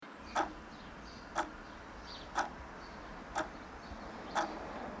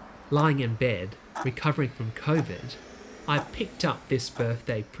lying in bed, recovering from COVID, I picked up this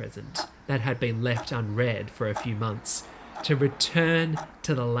birthday present that had been left unread for a few months to return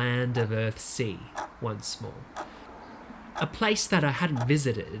to the land of Earthsea once more. A place that I hadn't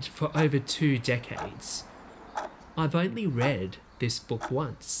visited for over 2 decades. I've only read this book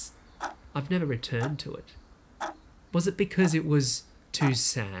once. I've never returned to it. Was it because it was too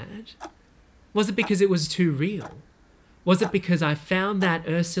sad? Was it because it was too real? Was it because I found that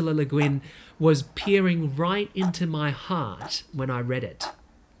Ursula Le Guin was peering right into my heart when I read it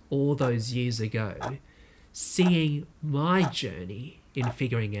all those years ago, seeing my journey in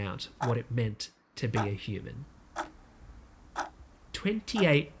figuring out what it meant to be a human?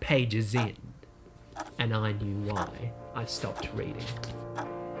 28 pages in, and I knew why I stopped reading.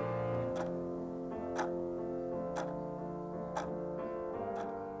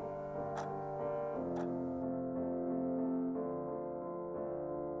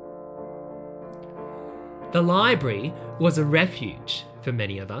 The library was a refuge for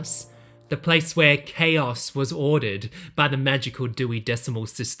many of us, the place where chaos was ordered by the magical Dewey Decimal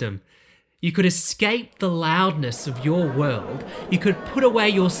System. You could escape the loudness of your world, you could put away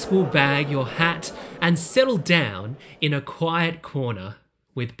your school bag, your hat, and settle down in a quiet corner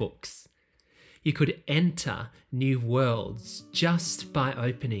with books. You could enter new worlds just by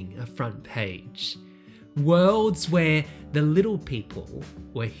opening a front page. Worlds where the little people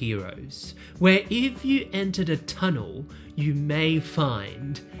were heroes, where if you entered a tunnel, you may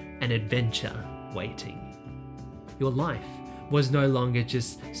find an adventure waiting. Your life was no longer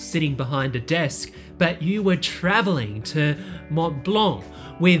just sitting behind a desk, but you were travelling to Mont Blanc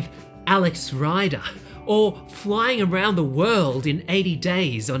with Alex Rider, or flying around the world in 80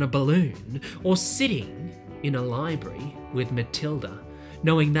 days on a balloon, or sitting in a library with Matilda,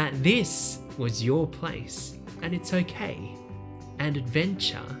 knowing that this was your place, and it's okay, and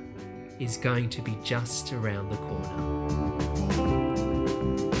adventure is going to be just around the corner.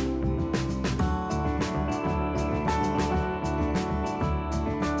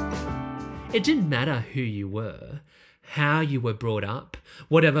 It didn't matter who you were, how you were brought up,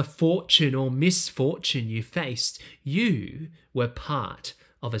 whatever fortune or misfortune you faced, you were part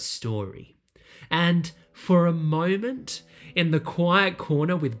of a story. And for a moment, in the quiet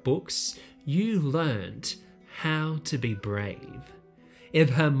corner with books, you learned how to be brave.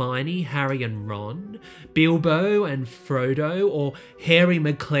 If Hermione, Harry and Ron, Bilbo and Frodo, or Harry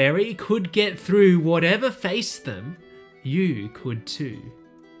McClary could get through whatever faced them, you could too.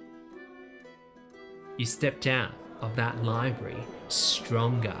 You stepped out of that library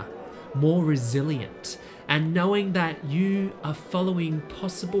stronger, more resilient, and knowing that you are following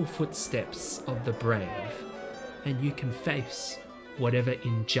possible footsteps of the brave, and you can face whatever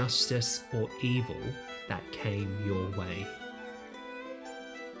injustice or evil that came your way.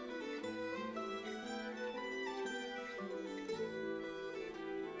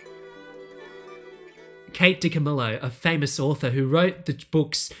 Kate DiCamillo, a famous author who wrote the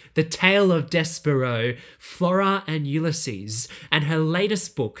books The Tale of Despereaux, Flora and Ulysses, and her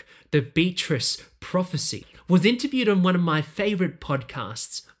latest book, The Beatrice Prophecy, was interviewed on one of my favourite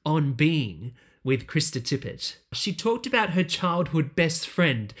podcasts, On Being, with Krista Tippett. She talked about her childhood best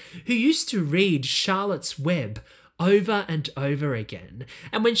friend who used to read Charlotte's Web over and over again,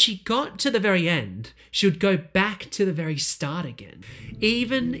 and when she got to the very end, she would go back to the very start again.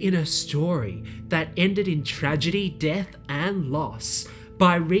 Even in a story that ended in tragedy, death and loss,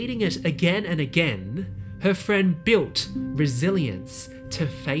 by reading it again and again, her friend built resilience to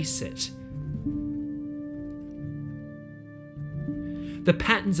face it. The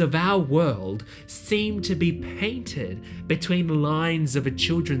patterns of our world seem to be painted between the lines of a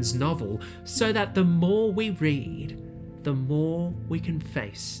children's novel so that the more we read, the more we can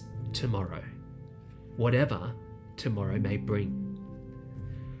face tomorrow, whatever tomorrow may bring.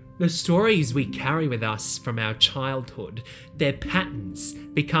 The stories we carry with us from our childhood, their patterns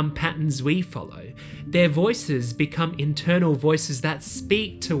become patterns we follow. Their voices become internal voices that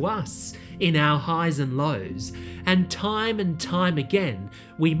speak to us in our highs and lows, and time again,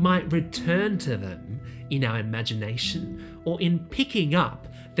 we might return to them in our imagination or in picking up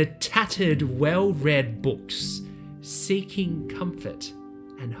the tattered, well-read books, seeking comfort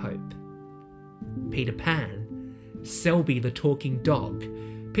and hope. Peter Pan, Selby the Talking Dog,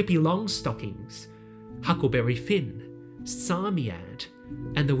 Pippi Longstockings, Huckleberry Finn, Sarmiad,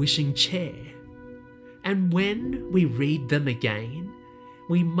 and The Wishing Chair. And when we read them again,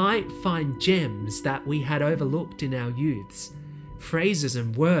 we might find gems that we had overlooked in our youths, phrases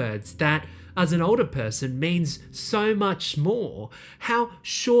and words that as an older person means so much more. How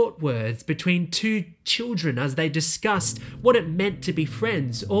short words between two children as they discussed what it meant to be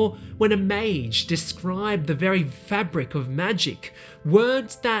friends, or when a mage described the very fabric of magic,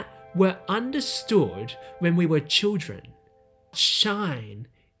 words that were understood when we were children, shine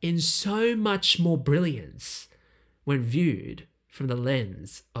in so much more brilliance when viewed from the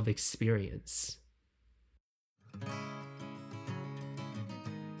lens of experience.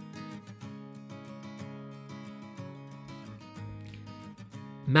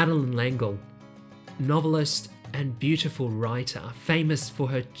 Madeleine L'Engle, novelist and beautiful writer, famous for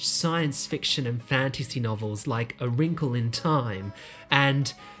her science fiction and fantasy novels like A Wrinkle in Time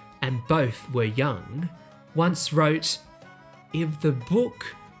and Both Were Young, once wrote, "If the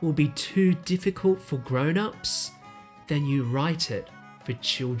book will be too difficult for grown-ups, then you write it for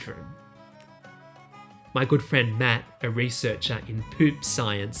children." My good friend Matt, a researcher in poop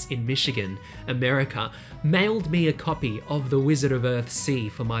science in Michigan, America, mailed me a copy of The Wizard of Earthsea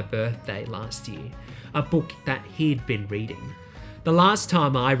for my birthday last year, a book that he'd been reading. The last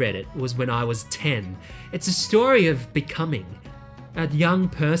time I read it was when I was 10. It's a story of becoming, a young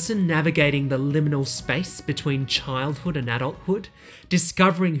person navigating the liminal space between childhood and adulthood,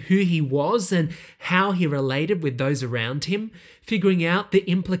 discovering who he was and how he related with those around him, figuring out the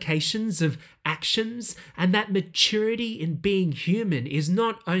implications of actions, and that maturity in being human is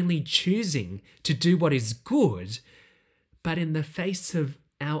not only choosing to do what is good, but in the face of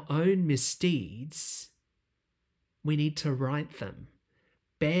our own misdeeds, we need to right them,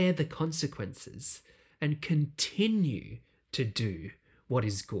 bear the consequences, and continue to do what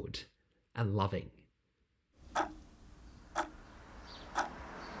is good and loving.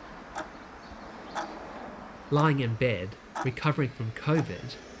 Lying in bed, recovering from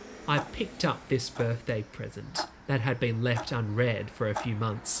COVID, I picked up this birthday present that had been left unread for a few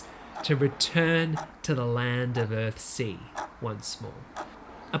months to return to the land of Earthsea once more.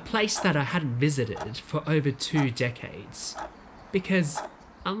 A place that I hadn't visited for over 2 decades. Because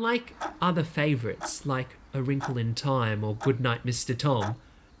unlike other favourites like A Wrinkle in Time or Goodnight Mr. Tom,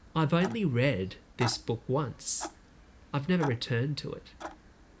 I've only read this book once. I've never returned to it.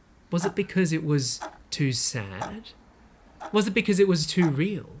 Was it because it was too sad? Was it because it was too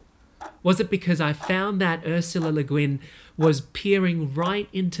real? Was it because I found that Ursula Le Guin was peering right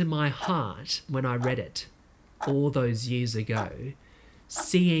into my heart when I read it all those years ago,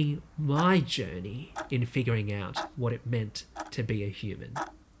 seeing my journey in figuring out what it meant to be a human?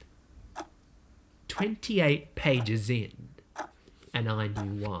 28 pages in, and I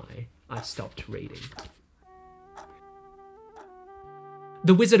knew why I stopped reading.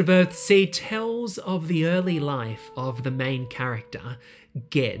 The Wizard of Earthsea tells of the early life of the main character,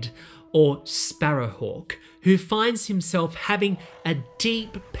 Ged, or Sparrowhawk, who finds himself having a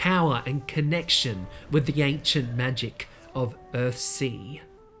deep power and connection with the ancient magic of Earthsea.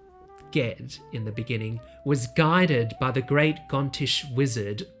 Ged, in the beginning, was guided by the great Gontish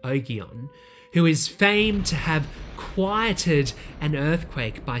wizard Ogion, who is famed to have quieted an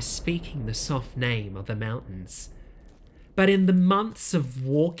earthquake by speaking the soft name of the mountains. But in the months of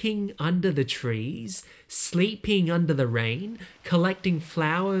walking under the trees, sleeping under the rain, collecting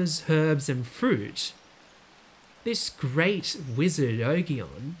flowers, herbs, and fruit, this great wizard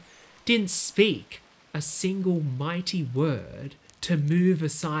Ogion didn't speak a single mighty word to move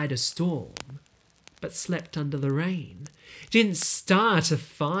aside a storm, but slept under the rain, didn't start a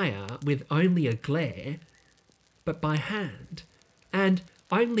fire with only a glare, but by hand, and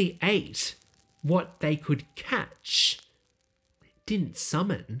only ate what they could catch, didn't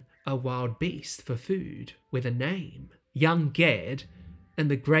summon a wild beast for food with a name. Young Ged and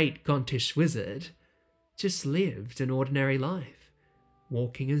the great Gontish wizard just lived an ordinary life,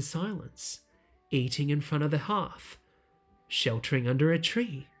 walking in silence, eating in front of the hearth, sheltering under a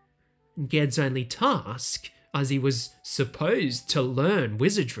tree. Ged's only task, as he was supposed to learn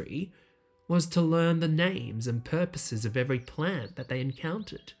wizardry, was to learn the names and purposes of every plant that they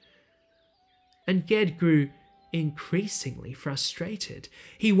encountered. And Ged grew increasingly frustrated.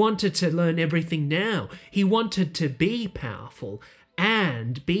 He wanted to learn everything now. He wanted to be powerful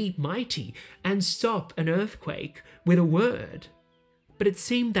and be mighty and stop an earthquake with a word. But it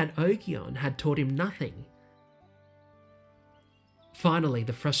seemed that Ogion had taught him nothing. Finally,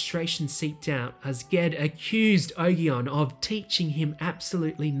 the frustration seeped out as Ged accused Ogion of teaching him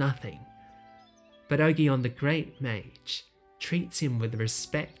absolutely nothing. But Ogion, the great mage, treats him with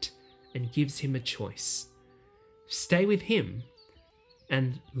respect and gives him a choice. Stay with him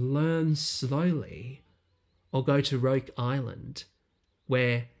and learn slowly, or go to Roke Island,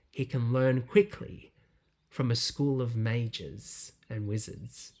 where he can learn quickly from a school of mages and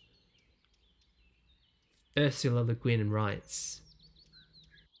wizards. Ursula Le Guin writes,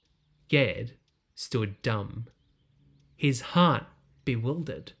 Ged stood dumb, his heart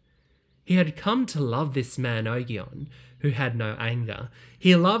bewildered. He had come to love this man Ogion, who had no anger.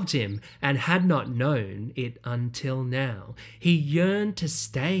 He loved him and had not known it until now. He yearned to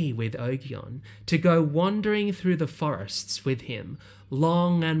stay with Ogion, to go wandering through the forests with him,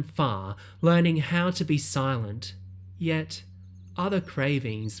 long and far, learning how to be silent. Yet other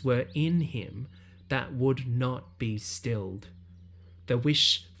cravings were in him that would not be stilled. The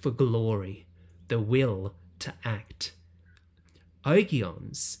wish for glory, the will to act.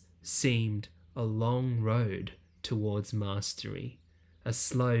 Ogion's seemed a long road towards mastery, a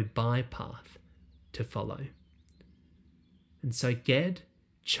slow bypath to follow. And so Ged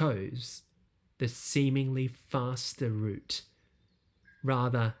chose the seemingly faster route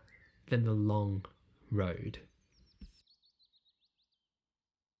rather than the long road.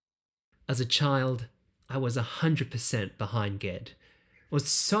 As a child, I was 100% behind Ged, was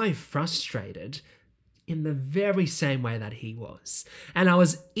so frustrated in the very same way that he was. And I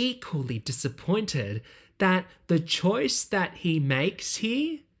was equally disappointed that the choice that he makes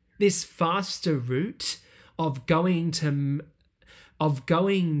here, this faster route of going to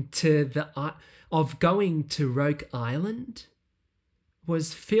Roke Island,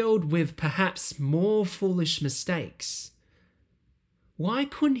 was filled with perhaps more foolish mistakes. Why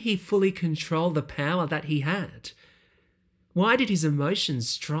couldn't he fully control the power that he had? Why did his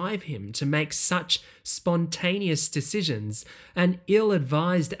emotions drive him to make such spontaneous decisions and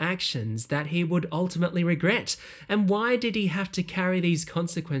ill-advised actions that he would ultimately regret? And why did he have to carry these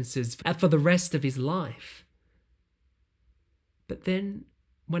consequences for the rest of his life? But then,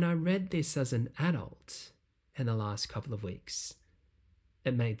 when I read this as an adult in the last couple of weeks,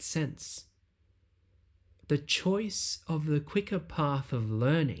 it made sense. The choice of the quicker path of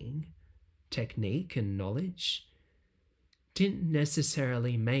learning, technique and knowledge didn't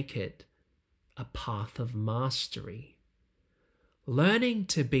necessarily make it a path of mastery. Learning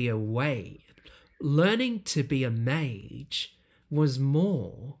to be a mage was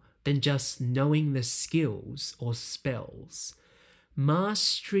more than just knowing the skills or spells.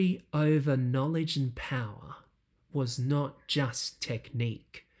 Mastery over knowledge and power was not just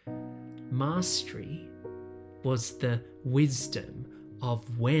technique. Mastery was the wisdom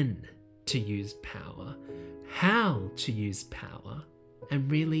of when to use power, how to use power,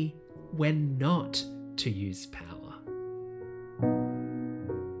 and really when not to use power.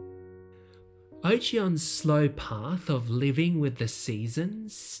 Ogion's slow path of living with the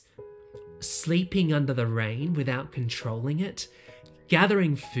seasons, sleeping under the rain without controlling it,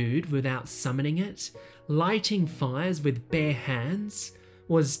 gathering food without summoning it, lighting fires with bare hands,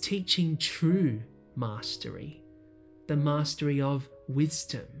 was teaching true mastery, the mastery of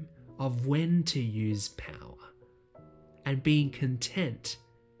wisdom, of when to use power, and being content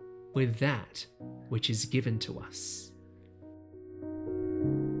with that which is given to us.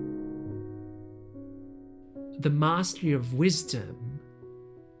 The mastery of wisdom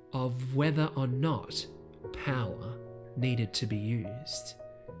of whether or not power needed to be used.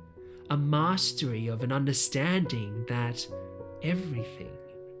 A mastery of an understanding that everything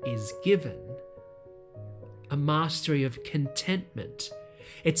is given. A mastery of contentment.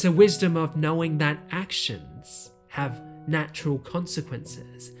 It's a wisdom of knowing that actions have natural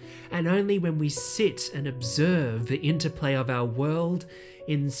consequences, and only when we sit and observe the interplay of our world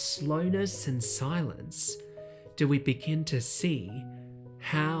in slowness and silence do we begin to see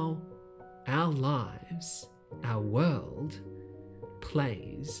how our lives, our world,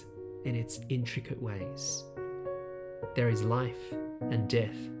 plays in its intricate ways. There is life and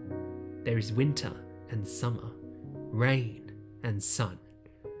death. There is winter and summer, rain and sun.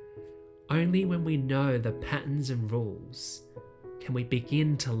 Only when we know the patterns and rules can we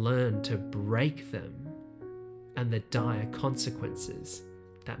begin to learn to break them and the dire consequences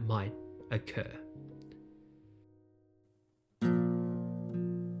that might occur.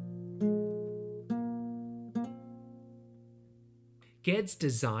 Ged's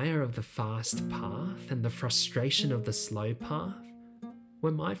desire of the fast path and the frustration of the slow path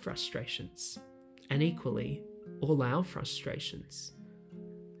were my frustrations, and equally all our frustrations.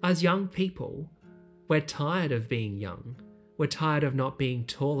 As young people, we're tired of being young. We're tired of not being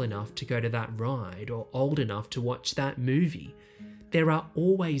tall enough to go to that ride or old enough to watch that movie. There are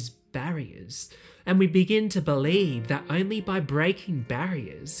always barriers, and we begin to believe that only by breaking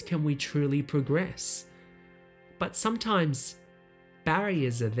barriers can we truly progress. But sometimes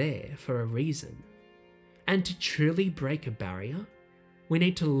barriers are there for a reason. And to truly break a barrier, we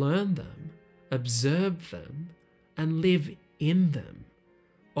need to learn them, observe them, and live in them,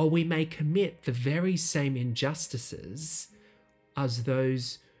 or we may commit the very same injustices as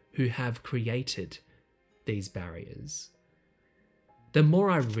those who have created these barriers. The more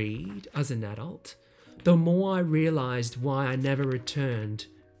I read as an adult, the more I realised why I never returned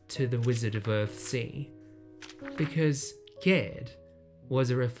to the Wizard of Earthsea. Because Ged was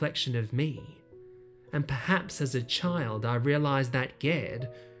a reflection of me. And perhaps as a child I realised that Ged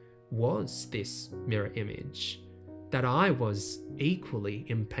was this mirror image. That I was equally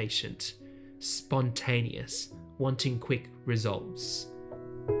impatient, spontaneous, wanting quick results.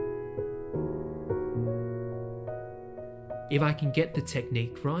 If I can get the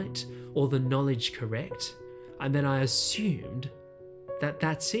technique right or the knowledge correct, and then I assumed that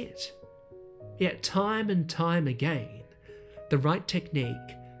that's it. Yet time and time again, the right technique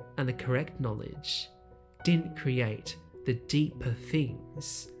and the correct knowledge didn't create the deeper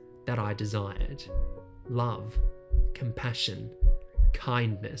things that I desired. Love, compassion,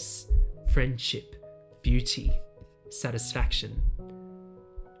 kindness, friendship, beauty, satisfaction.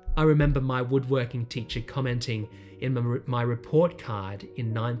 I remember my woodworking teacher commenting in my report card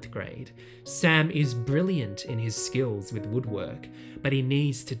in 9th grade, "Sam is brilliant in his skills with woodwork, but he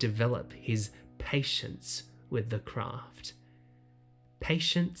needs to develop his patience with the craft."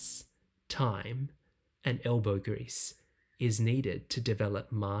 Patience, time, and elbow grease is needed to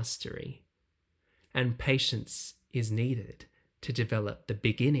develop mastery. And patience is needed to develop the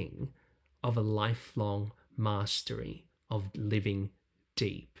beginning of a lifelong mastery of living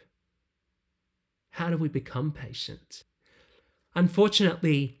deep. How do we become patient?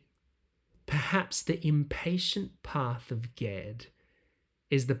 Unfortunately, perhaps the impatient path of Ged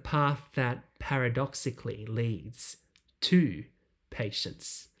is the path that paradoxically leads to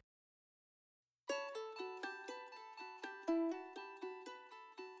patience.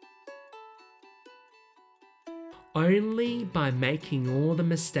 Only by making all the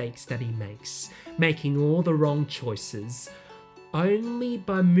mistakes that he makes, making all the wrong choices, only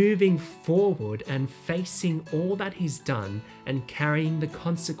by moving forward and facing all that he's done and carrying the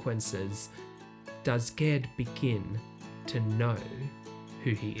consequences, does Ged begin to know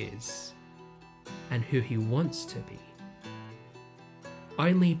who he is and who he wants to be.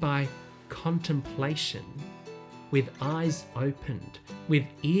 Only by contemplation, with eyes opened, with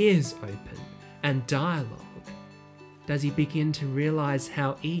ears open, and dialogue, does he begin to realize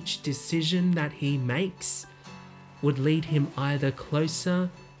how each decision that he makes would lead him either closer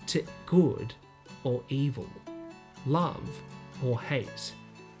to good or evil, love or hate,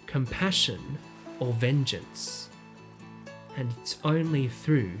 compassion or vengeance. And it's only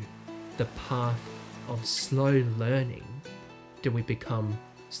through the path of slow learning do we become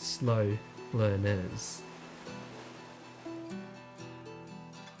slow learners.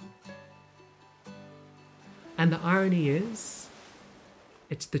 And the irony is,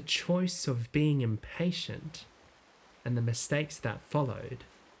 it's the choice of being impatient and the mistakes that followed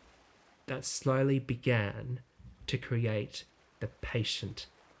that slowly began to create the patient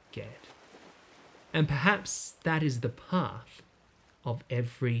Ged. And perhaps that is the path of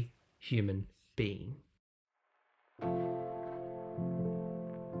every human being.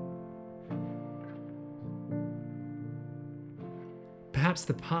 Perhaps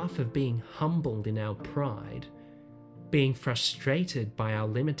the path of being humbled in our pride, being frustrated by our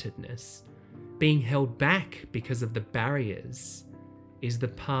limitedness, being held back because of the barriers, is the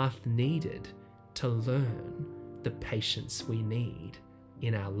path needed to learn the patience we need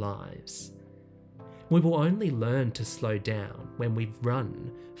in our lives. We will only learn to slow down when we've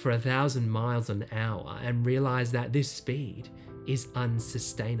run for 1,000 miles an hour and realize that this speed is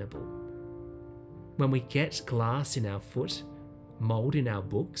unsustainable. When we get glass in our foot, mold in our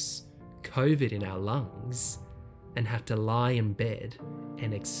books, COVID in our lungs, and have to lie in bed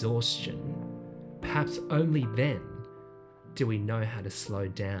in exhaustion, perhaps only then do we know how to slow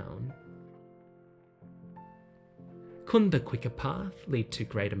down. Couldn't the quicker path lead to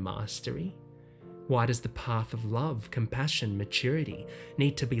greater mastery? Why does the path of love, compassion, maturity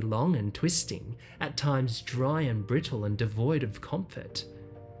need to be long and twisting, at times dry and brittle and devoid of comfort?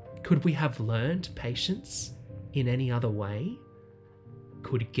 Could we have learned patience in any other way?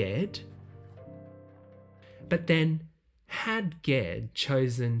 Could Ged? But then, had Ged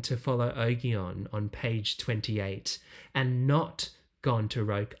chosen to follow Ogion on page 28 and not gone to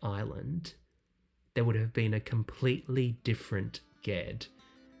Roke Island, there would have been a completely different Ged,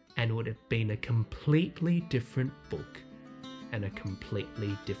 and would have been a completely different book and a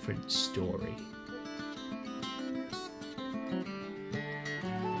completely different story.